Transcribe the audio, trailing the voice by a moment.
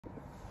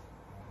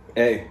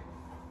Hey,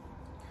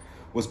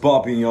 what's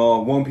poppin',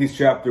 y'all? One Piece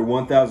chapter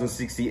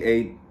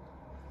 1068.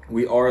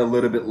 We are a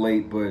little bit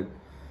late, but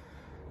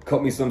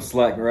cut me some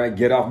slack, all right?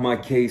 Get off my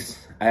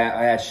case. I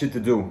had shit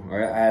to do, all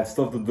right? I had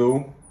stuff to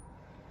do,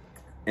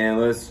 and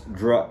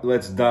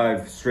let's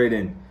dive straight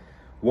in.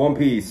 One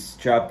Piece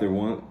chapter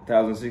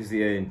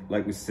 1068.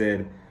 Like we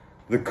said,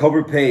 the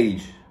cover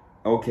page.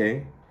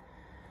 Okay,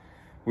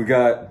 we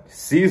got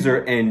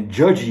Caesar and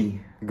Judgy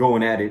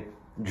going at it.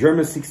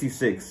 German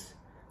 66.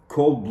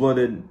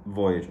 Cold-blooded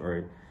voyage, all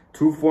right.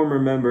 Two former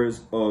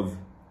members of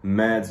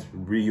Mads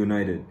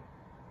reunited.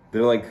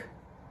 They're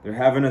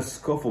having a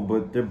scuffle,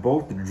 but they're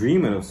both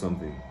dreaming of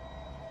something.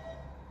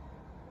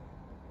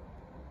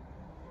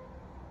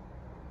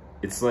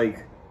 It's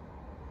like,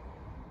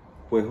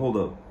 wait, hold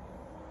up.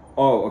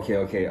 Oh,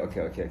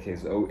 okay.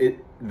 So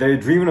they're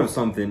dreaming of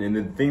something, and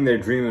the thing they're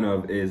dreaming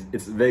of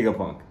it's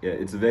Vegapunk. Yeah,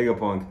 it's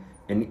Vegapunk,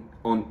 and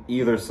on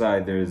either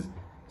side there's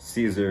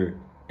Caesar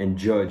and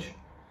Judge.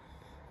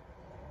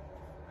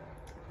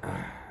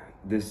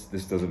 This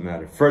doesn't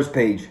matter. First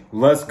page.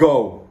 Let's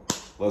go.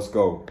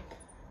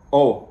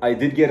 Oh, I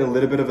did get a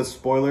little bit of a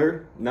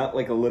spoiler. Not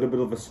like a little bit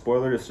of a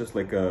spoiler. It's just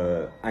like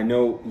I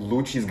know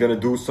Lucci's gonna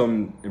do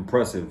some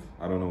impressive.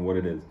 I don't know what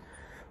it is.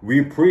 We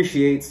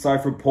appreciate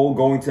Cypher Pole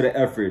going to the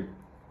effort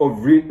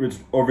of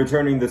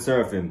returning the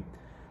Seraphim,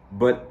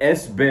 but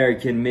S-Bear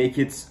can make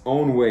its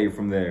own way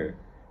from there.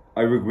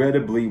 I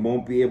regrettably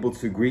won't be able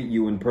to greet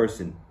you in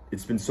person.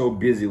 It's been so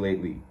busy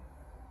lately.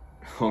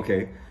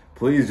 Okay.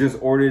 Please just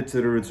order it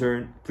to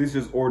return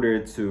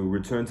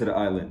to the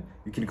island.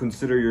 You can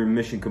consider your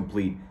mission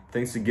complete.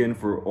 Thanks again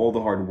for all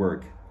the hard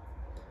work.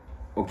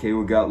 Okay,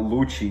 we got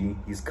Lucci.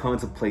 He's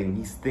contemplating.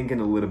 He's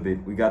thinking a little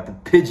bit. We got the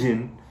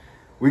pigeon.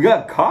 We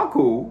got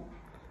Kaku.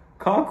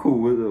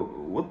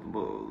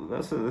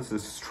 That's a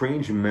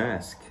strange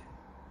mask,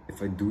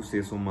 if I do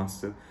say so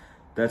myself.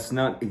 That's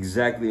not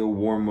exactly a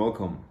warm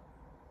welcome.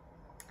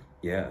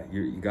 Yeah,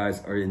 you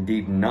guys are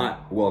indeed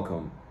not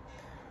welcome.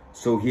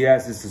 So he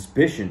has his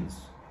suspicions.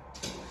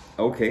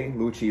 Okay,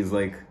 Lucci is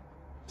like,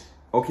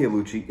 okay,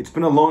 Lucci, it's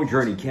been a long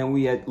journey. Can't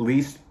we at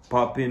least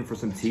pop in for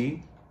some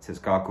tea? Says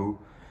Kaku.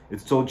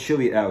 It's so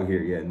chilly out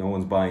here. Yeah, no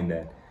one's buying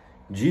that.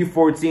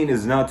 G14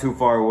 is not too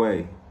far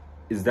away.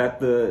 Is that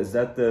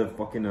the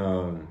fucking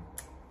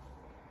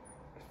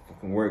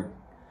where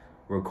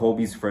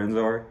Colby's friends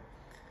are?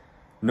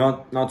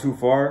 Not too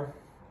far.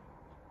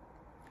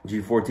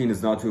 G14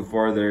 is not too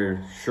far.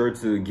 They're sure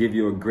to give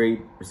you a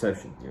great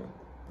reception. Yeah.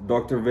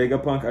 Dr.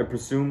 Vegapunk, I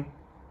presume?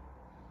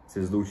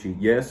 Says Lucci.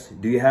 Yes.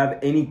 Do you have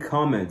any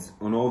comments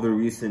on all the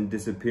recent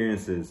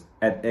disappearances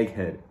at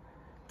Egghead?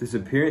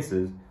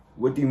 Disappearances?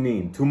 What do you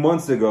mean? 2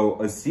 months ago,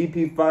 a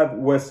CP5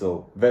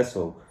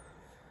 vessel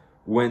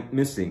went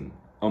missing.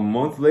 A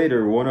month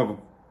later, one of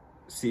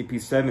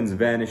CP7's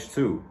vanished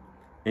too.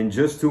 And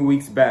just 2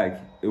 weeks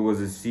back, it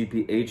was a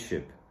CP8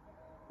 ship.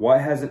 Why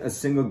hasn't a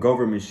single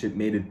government ship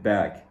made it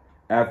back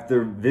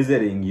after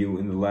visiting you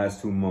in the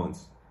last 2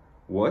 months?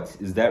 What?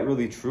 Is that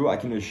really true? I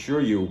can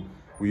assure you,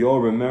 we all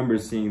remember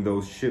seeing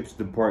those ships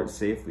depart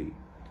safely.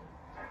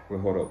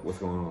 Wait, hold up. What's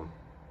going on?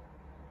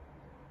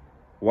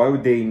 Why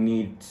would they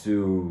need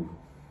to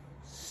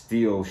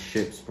steal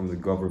ships from the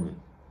government?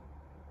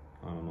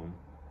 I don't know.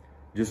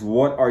 Just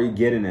what are you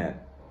getting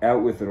at?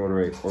 Out with it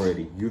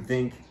already. You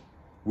think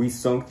we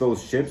sunk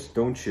those ships,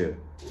 don't you?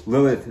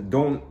 Lilith,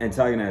 don't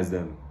antagonize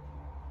them.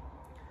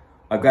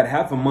 I've got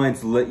half a mind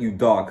to let you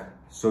dock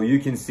so you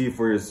can see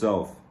for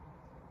yourself.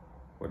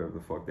 Whatever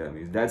the fuck that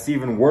means. That's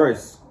even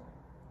worse.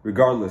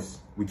 Regardless,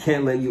 we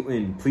can't let you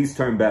in. Please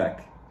turn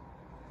back.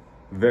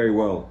 Very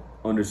well.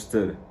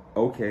 Understood.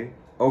 Okay.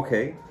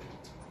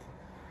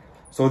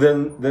 So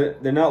then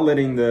they're not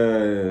letting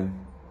the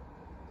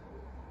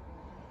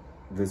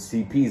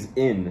CPs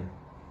in.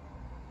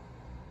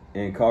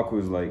 And Kaku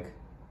is like,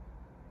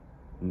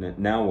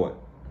 now what,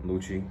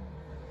 Lucci?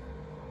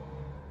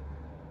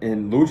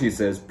 And Lucci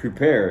says,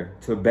 prepare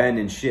to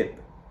abandon ship.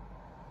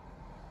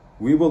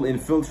 We will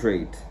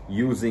infiltrate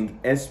using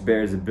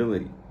S-Bear's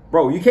ability.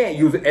 Bro, you can't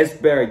use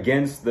S-Bear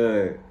against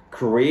the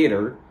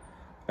creator.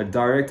 A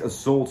direct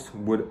assault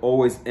would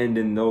always end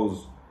in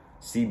those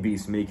sea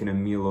beasts making a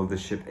meal of the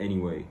ship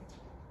anyway.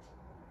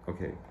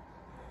 Okay,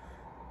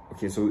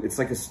 so it's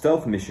like a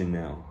stealth mission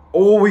now.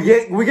 Oh, we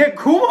get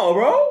Kuma,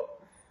 bro!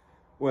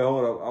 Wait,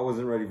 hold up. I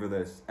wasn't ready for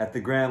this. At the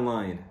Grand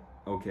Line.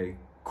 Okay.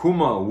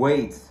 Kuma,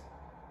 wait.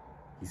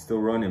 He's still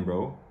running,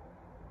 bro.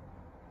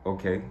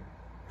 Okay.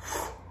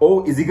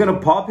 Oh, is he gonna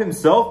pop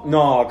himself?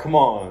 Nah, come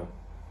on.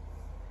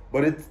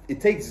 But it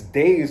takes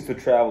days to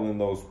travel in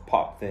those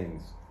pop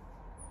things.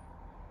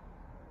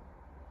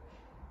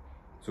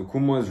 So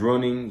Kuma is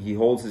running. He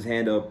holds his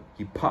hand up.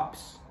 He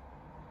pops.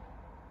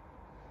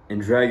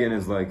 And Dragon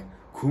is like,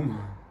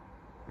 Kuma.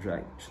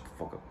 Dragon, shut the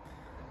fuck up.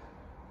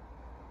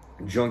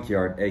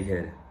 Junkyard,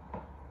 Egghead.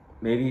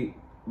 Maybe,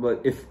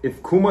 but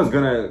if Kuma's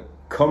gonna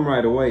come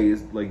right away,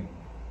 is like,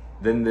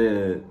 then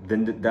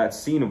that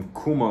scene of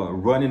Kuma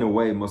running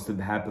away must have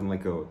happened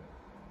like a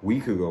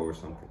week ago or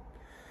something.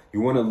 You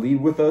want to lead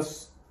with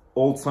us,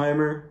 old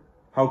timer?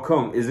 How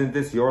come? Isn't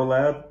this your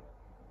lab?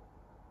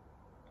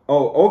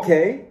 Oh,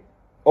 okay.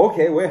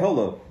 Okay, wait, hold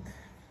up.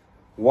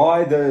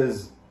 Why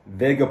does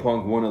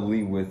Vegapunk want to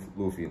leave with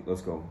Luffy?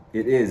 Let's go.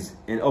 It is.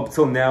 And up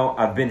till now,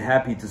 I've been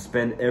happy to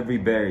spend every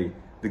berry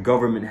the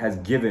government has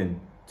given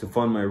to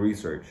fund my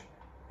research.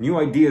 New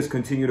ideas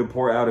continue to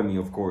pour out of me,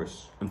 of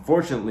course.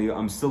 Unfortunately,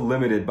 I'm still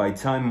limited by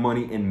time,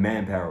 money, and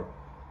manpower.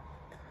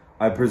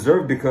 I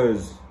preserve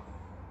because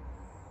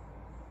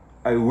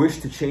I wish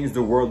to change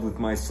the world with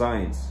my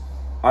science.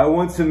 I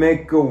want to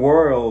make a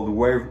world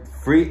where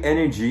free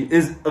energy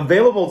is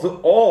available to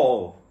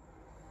all.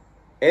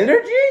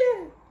 Energy?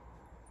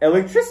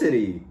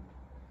 Electricity.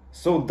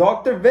 So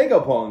Dr.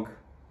 Vegapunk,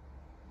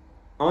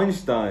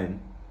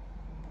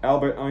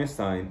 Albert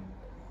Einstein,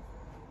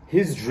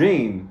 his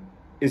dream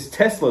is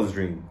Tesla's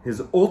dream.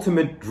 His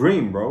ultimate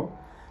dream, bro.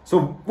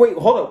 So wait,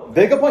 hold up.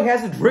 Vegapunk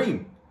has a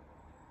dream.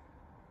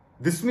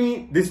 This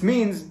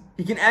means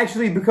he can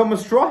actually become a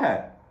Straw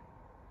Hat.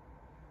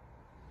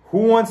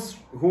 Who wants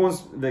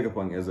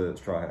Vegapunk as a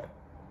Straw Hat?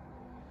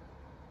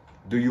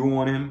 Do you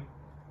want him?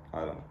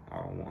 I don't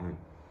want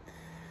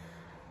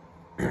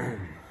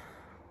him.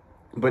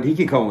 But he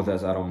can come with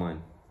us, I don't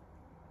mind.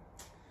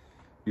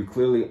 You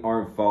clearly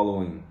aren't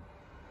following.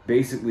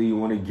 Basically, you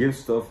want to give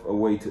stuff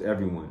away to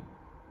everyone.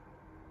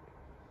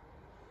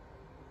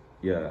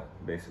 Yeah,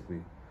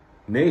 basically.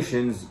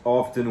 Nations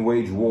often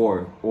wage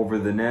war over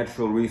the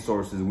natural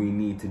resources we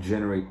need to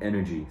generate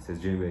energy, says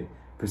Jinbei.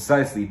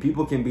 Precisely,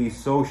 people can be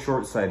so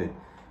short-sighted.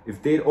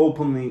 If they'd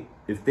only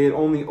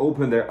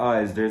open their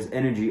eyes, there's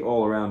energy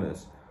all around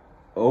us.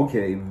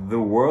 Okay, the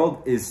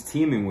world is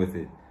teeming with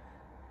it.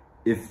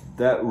 If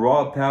that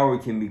raw power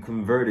can be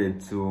converted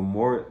to a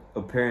more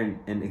apparent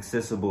and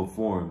accessible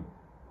form,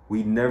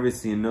 we'd never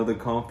see another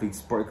conflict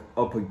spark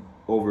up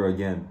over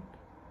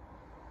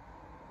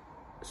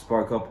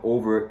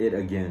it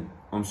again.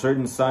 I'm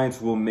certain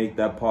science will make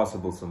that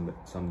possible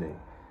someday.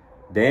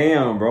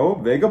 Damn, bro.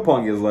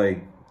 Vegapunk is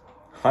like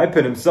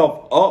hyping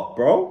himself up,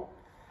 bro.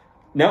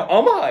 Now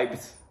I'm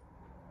hyped.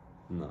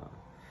 Nah.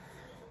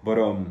 But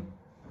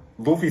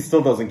Luffy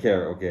still doesn't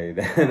care, okay?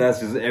 That's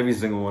just every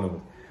single one of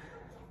us.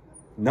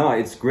 Nah,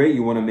 it's great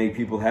you want to make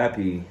people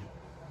happy.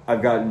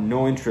 I've got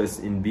no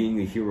interest in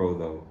being a hero,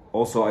 though.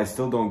 Also, I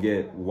still don't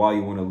get why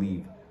you want to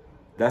leave.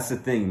 That's the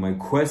thing. My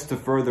quest to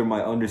further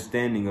my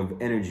understanding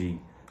of energy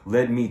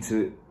led me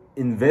to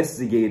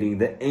investigating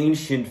the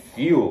ancient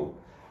fuel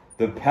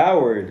that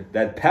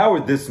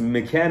powered this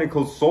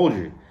mechanical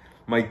soldier.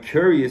 My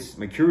curious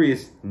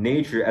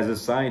nature as a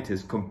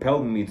scientist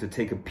compelled me to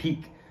take a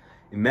peek.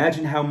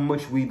 Imagine how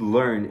much we'd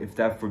learn if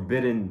that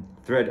forbidden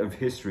thread of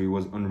history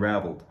was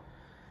unraveled.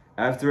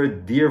 After a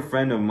dear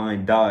friend of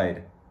mine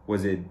died,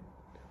 was it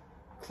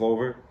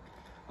Clover?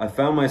 I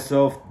found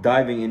myself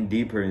diving in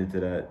deeper into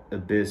that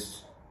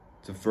abyss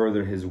to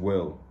further his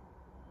will.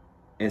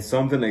 And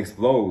something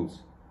explodes.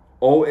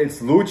 Oh, it's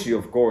Lucci,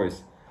 of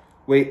course.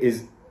 Wait,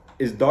 is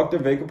Dr.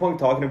 Vegapunk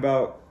talking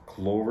about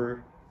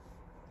Clover?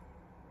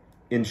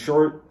 In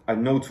short, I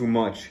know too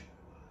much.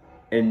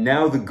 And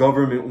now the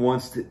government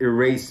wants to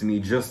erase me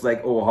just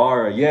like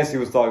O'Hara. Yes, he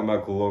was talking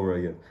about Clover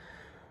again.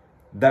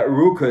 That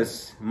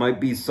Rukus might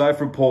be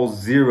Cypher Pole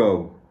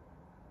 0.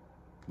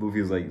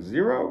 Luffy's like,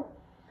 0?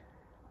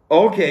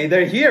 Okay,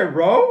 they're here,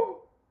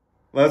 bro.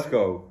 Let's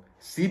go.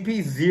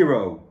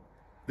 CP0.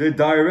 They're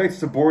direct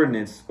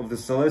subordinates of the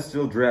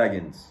Celestial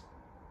Dragons.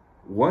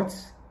 What?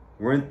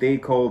 Weren't they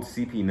called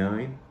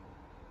CP9?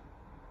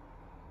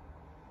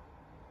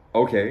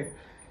 Okay.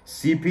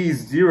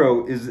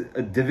 CP0 is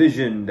a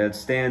division that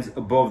stands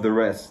above the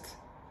rest.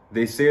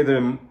 They say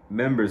their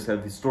members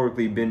have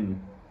historically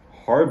been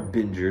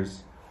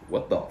harbingers,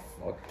 what the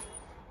fuck,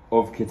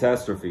 of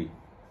catastrophe.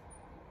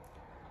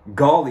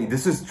 Golly,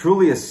 this is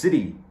truly a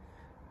city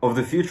of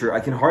the future. I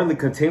can hardly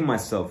contain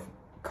myself.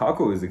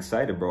 Kako is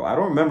excited, bro. I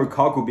don't remember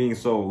Kako being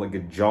so like a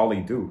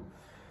jolly dude,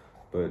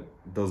 but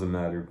it doesn't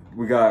matter.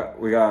 We got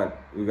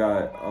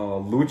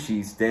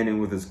Lucci standing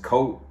with his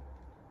coat,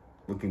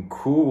 looking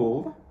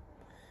cool.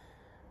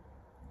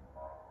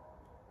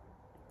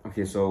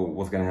 Okay, so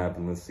what's gonna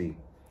happen? Let's see.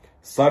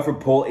 Cypher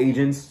Pole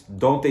agents,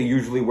 don't they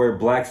usually wear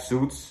black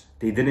suits?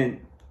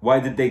 Why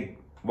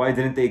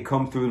didn't they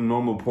come through the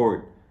normal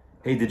port?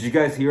 Hey, did you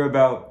guys hear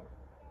about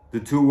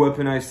the 2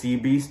 weaponized sea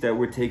beasts that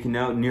were taken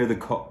out near the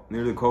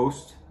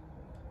coast?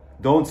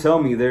 Don't tell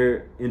me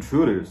they're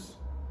intruders.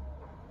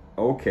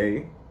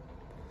 Okay.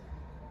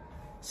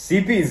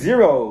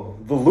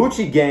 CP0, the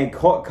Lucci gang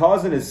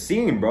causing a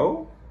scene,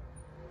 bro.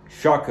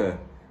 Shaka,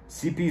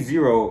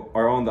 CP0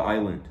 are on the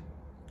island.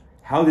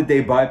 How did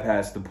they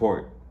bypass the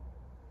port?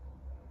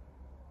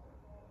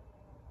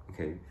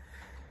 Okay.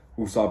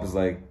 Usopp is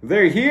like,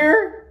 they're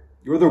here?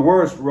 You're the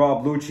worst,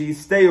 Rob Lucci.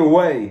 Stay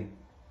away.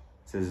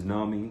 Says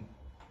Nami.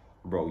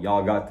 Bro,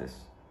 y'all got this.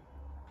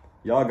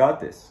 Y'all got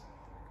this.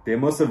 They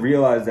must have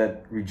realized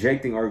that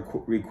rejecting our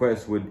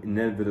request would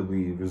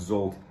inevitably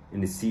result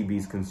in the sea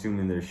beasts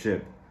consuming their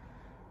ship.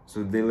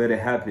 So they let it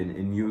happen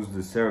and used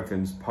the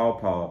Seraphim's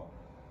pow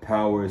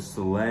powers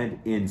to land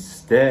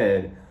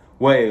instead.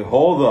 Wait,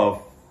 hold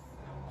up.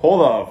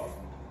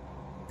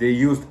 They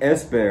used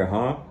Esper,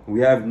 huh? We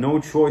have no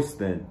choice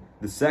then.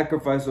 The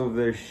sacrifice of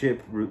their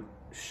ship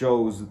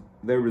shows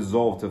their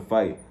resolve to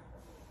fight.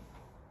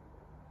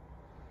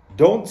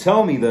 Don't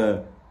tell me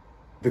the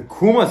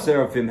Kuma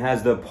Seraphim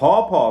has the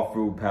Paw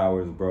Fruit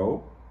powers,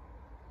 bro.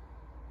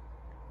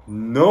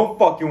 No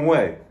fucking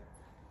way.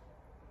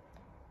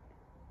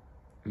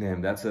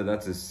 Damn, that's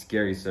a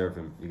scary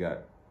Seraphim you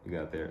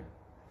got there.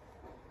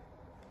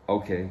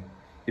 Okay.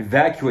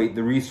 Evacuate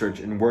the research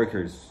and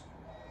workers.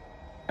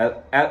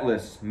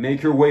 Atlas,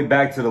 make your way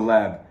back to the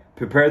lab.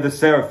 Prepare the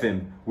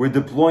Seraphim. We're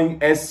deploying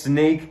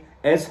S-Snake,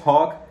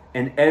 S-Hawk,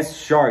 and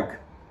S-Shark.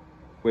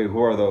 Wait,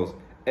 who are those?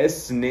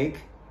 S-Snake?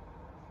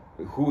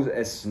 Who's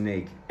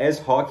S-Snake?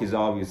 S-Hawk is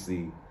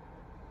obviously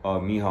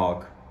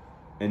Mihawk.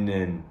 And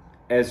then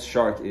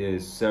S-Shark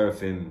is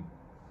Seraphim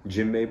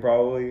Jinbei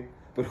probably.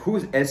 But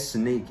who's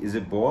S-Snake? Is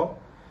it Boa?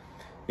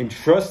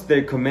 Entrust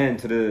their command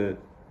to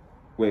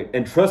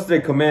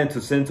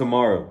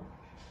Sentomaru.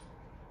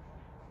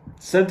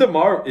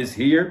 Sentomaru is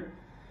here.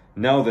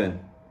 Now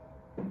then,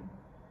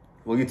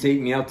 will you take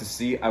me out to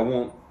sea? I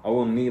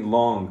won't need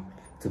long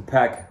to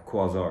pack,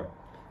 Quasar.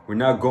 We're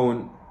not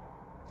going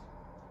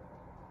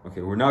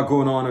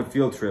on a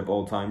field trip,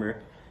 old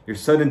timer. Your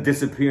sudden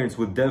disappearance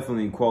would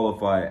definitely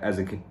qualify as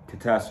a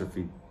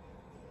catastrophe.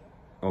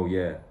 Oh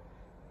yeah.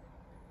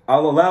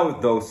 I'll allow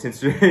it though,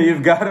 since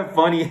you've got a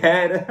funny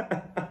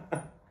head.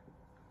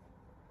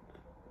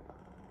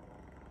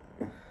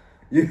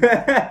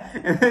 Yeah,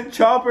 and then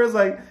Chopper's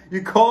like,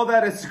 you call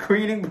that a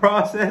screening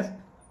process?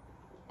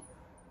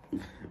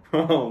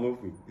 Bro,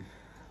 Luffy.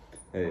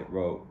 Hey,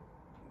 bro,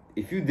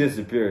 if you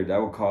disappeared,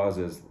 that would cause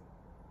us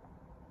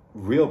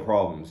real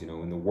problems, you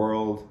know, in the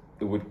world.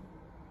 It would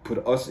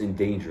put us in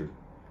danger.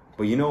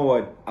 But you know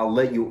what? I'll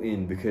let you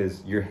in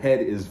because your head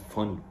is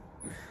funny.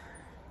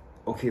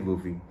 Okay,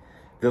 Luffy.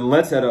 Then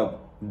let's head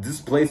up.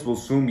 This place will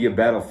soon be a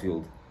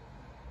battlefield.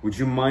 Would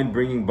you mind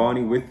bringing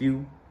Bonnie with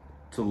you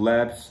to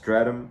Lab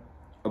Stratum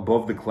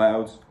above the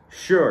clouds?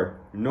 Sure,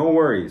 no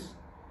worries.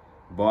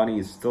 Bonnie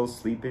is still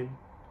sleeping.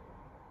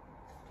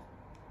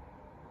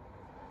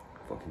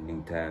 Fucking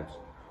new tabs.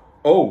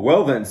 Oh,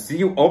 well then, see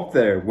you up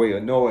there.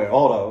 Wait, no, wait,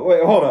 hold up.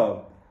 Wait, hold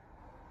up.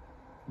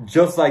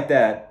 Just like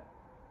that.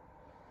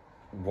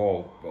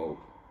 Whoa, whoa.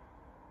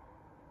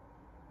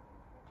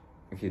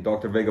 Okay,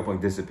 Dr.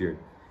 Vegapunk disappeared.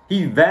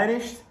 He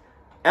vanished.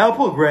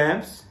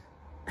 Applegramps.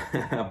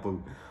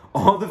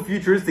 All the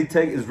futuristic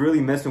tech is really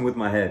messing with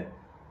my head.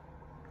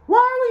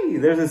 Why?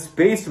 There's a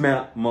space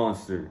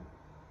monster.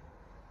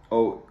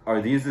 Oh,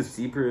 are these the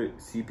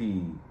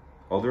CP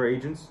other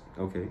agents?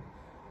 Okay.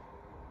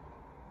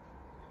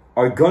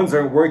 Our guns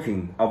aren't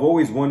working. I've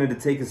always wanted to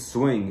take a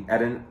swing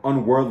at an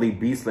unworldly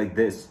beast like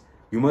this.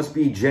 You must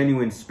be a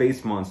genuine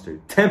space monster.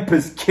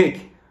 Tempest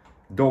kick.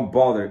 Don't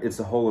bother. It's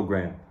a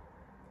hologram.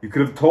 You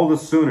could have told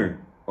us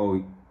sooner.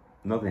 Oh,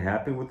 nothing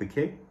happened with the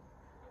kick?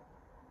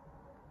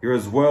 You're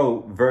as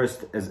well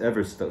versed as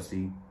ever,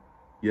 Stussy.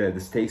 Yeah,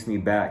 this takes me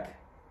back.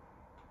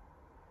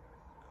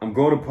 I'm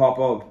going to pop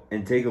up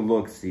and take a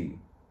look, see,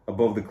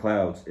 above the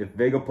clouds. If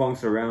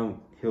Vegapunk's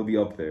around, he'll be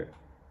up there.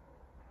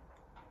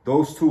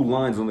 Those two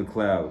lines on the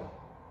cloud.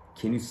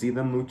 Can you see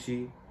them,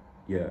 Lucci?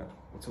 Yeah,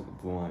 what's up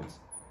with the lines?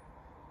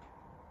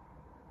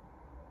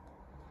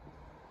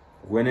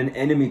 When an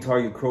enemy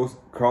target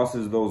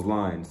crosses those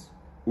lines,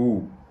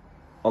 ooh,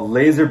 a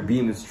laser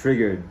beam is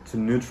triggered to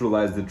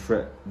neutralize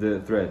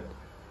the threat.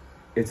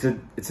 It's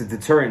a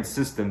deterrent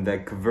system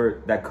that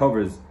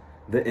covers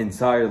the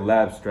entire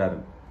lab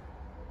stratum.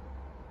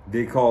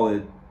 They call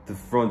it the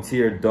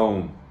Frontier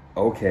Dome.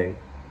 Okay.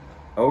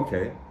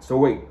 So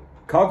wait,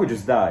 Kaku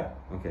just died.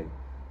 Okay.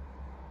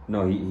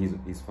 No,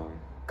 he's fine.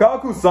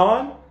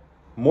 Kaku-san!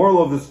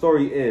 Moral of the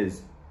story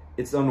is,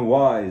 it's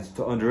unwise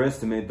to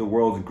underestimate the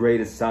world's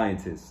greatest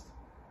scientist.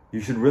 You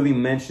should really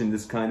mention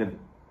this kind of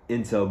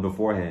intel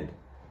beforehand.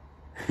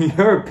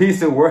 You're a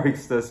piece of work,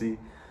 Stussy.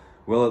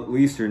 Well, at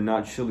least you're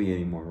not chilly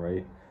anymore,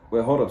 right?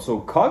 Wait, hold up.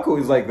 So Kaku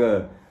is like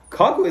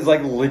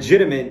a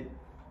legitimate,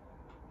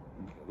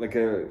 like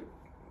a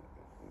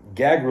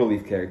gag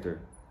relief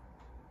character.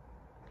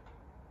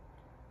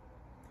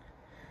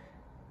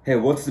 Hey,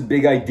 what's the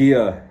big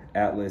idea,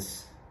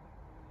 Atlas?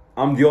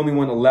 I'm the only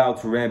one allowed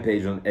to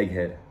rampage on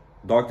Egghead.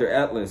 Dr.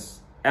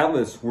 Atlas,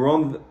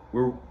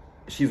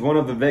 she's one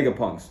of the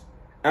Vegapunks.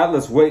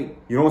 Atlas, wait,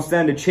 you don't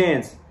stand a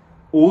chance.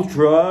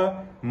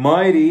 Ultra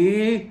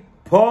Mighty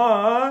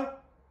Paw.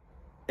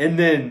 And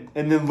then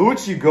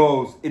Lucci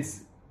goes,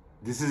 this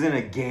isn't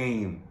a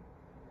game.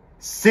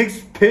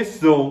 Six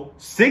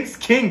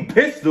King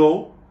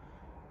pistol.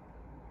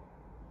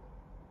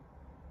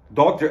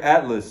 Dr.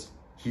 Atlas,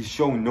 he's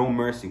showing no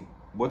mercy.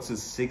 What's a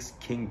 6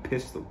 King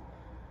pistol?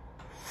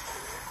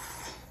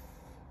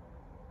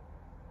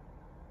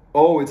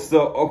 Oh, it's the,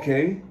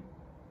 okay.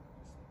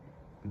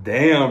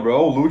 Damn,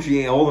 bro. Lucci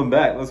ain't holding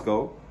back. Let's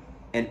go.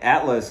 And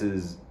Atlas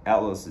is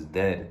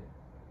dead.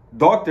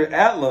 Dr.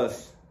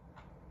 Atlas.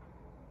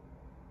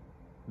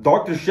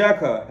 Dr.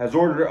 Shaka has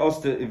ordered us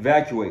to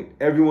evacuate.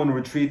 Everyone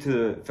retreat to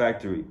the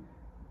factory.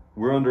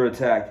 We're under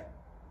attack.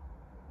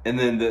 And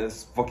then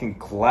this fucking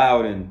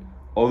cloud and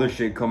other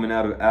shit coming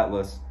out of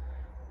Atlas.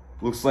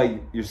 Looks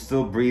like you're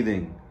still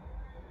breathing.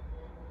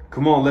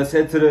 Come on, let's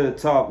head to the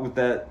top with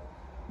that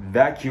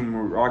vacuum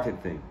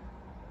rocket thing.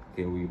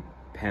 Okay, we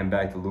pan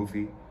back to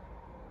Luffy.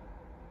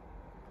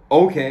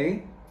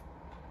 Okay.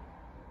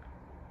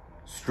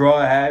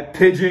 Straw Hat,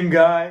 Pigeon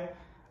Guy,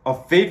 a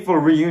fateful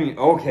reunion.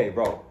 Okay,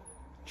 bro.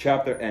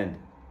 Chapter end.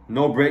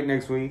 No break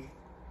next week.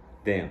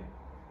 Damn.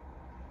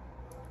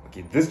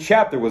 Okay, this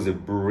chapter was a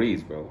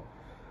breeze, bro.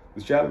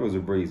 This chapter was a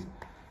breeze.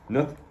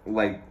 Nothing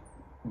like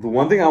the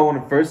one thing I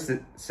want to first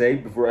say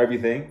before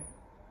everything.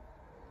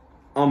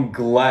 I'm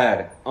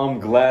glad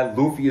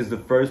Luffy is the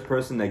first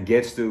person that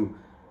gets to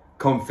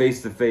come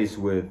face to face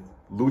with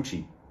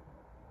Lucci.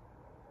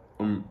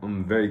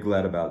 I'm very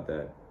glad about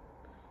that.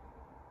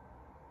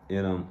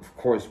 And of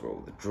course,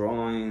 bro, the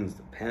drawings,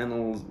 the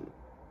panels,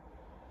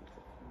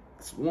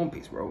 it's One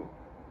Piece, bro.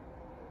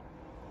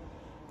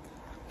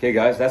 Okay,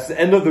 guys, that's the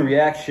end of the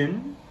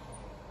reaction.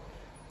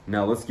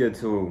 Now let's skim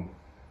through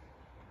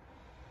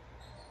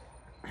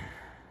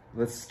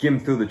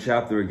the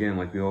chapter again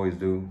like we always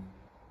do.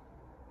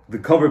 The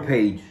cover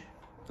page,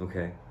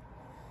 okay.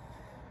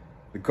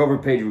 The cover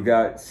page, we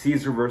got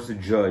Caesar versus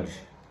Judge.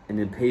 And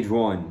then page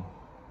 1,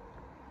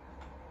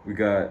 we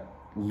got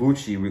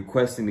Lucci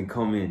requesting to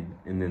come in.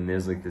 And then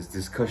there's like this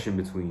discussion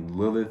between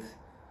Lilith,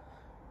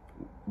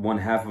 one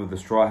half of the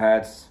Straw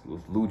Hats,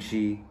 with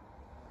Lucci.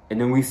 And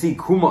then we see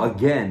Kuma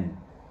again.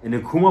 And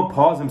then Kuma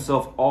paws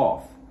himself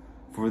off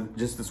for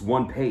just this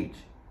one page.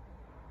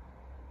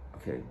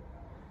 Okay.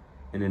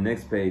 And the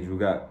next page, we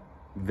got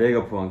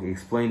Vegapunk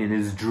explaining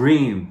his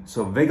dream.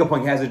 So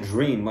Vegapunk has a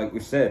dream, like we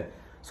said.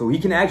 So he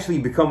can actually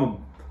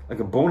become a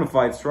bona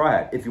fide Straw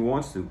Hat if he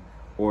wants to.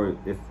 Or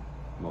if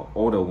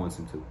Oda wants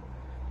him to.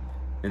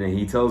 And then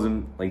he tells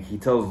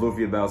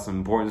Luffy about some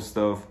important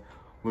stuff.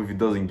 Luffy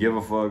doesn't give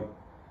a fuck.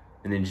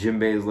 And then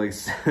Jinbei is like,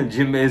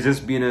 Jinbei is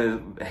just being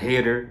a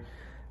hater,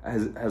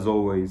 as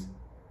always.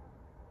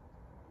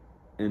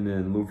 And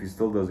then Luffy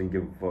still doesn't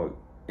give a fuck.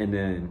 And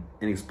then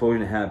an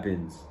explosion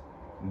happens.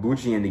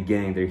 Lucci and the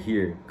gang, they're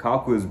here.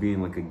 Kaku is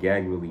being like a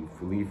gag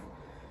relief,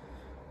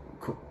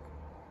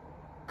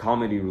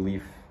 comedy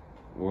relief,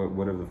 or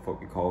whatever the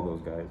fuck you call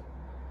those guys.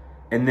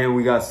 And then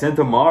we got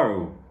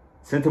Sentomaru.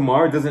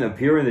 Sentomaru doesn't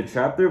appear in the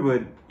chapter,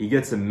 but he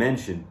gets a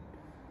mention.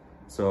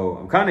 So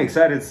I'm kind of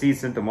excited to see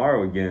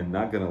Sentomaru again,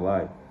 not gonna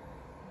lie.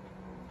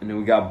 And then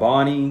we got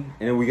Bonnie,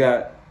 and then we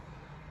got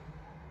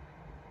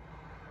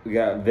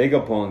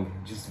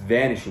Vegapunk just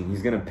vanishing.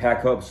 He's gonna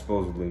pack up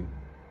supposedly.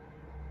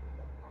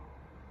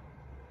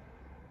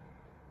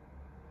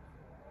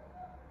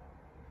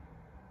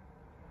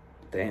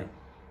 Damn.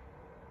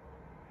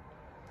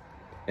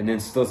 And then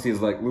Stussy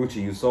is like,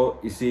 Lucci, you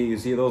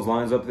see those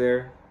lines up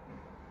there?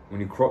 When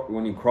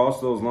you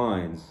cross those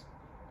lines,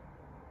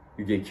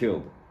 you get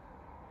killed.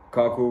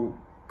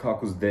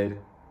 Kaku's dead.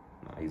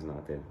 No, he's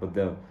not dead.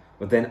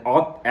 But then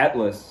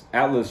Atlas,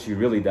 she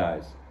really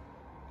dies.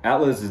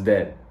 Atlas is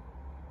dead.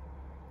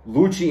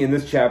 Lucci in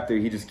this chapter,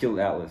 he just killed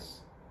Atlas.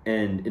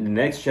 And in the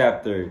next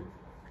chapter,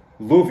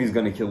 Luffy's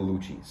gonna kill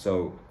Lucci.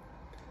 So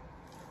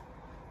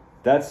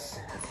that's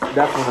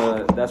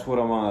what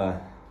I'm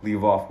gonna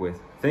leave off with.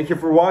 Thank you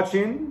for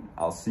watching.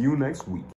 I'll see you next week.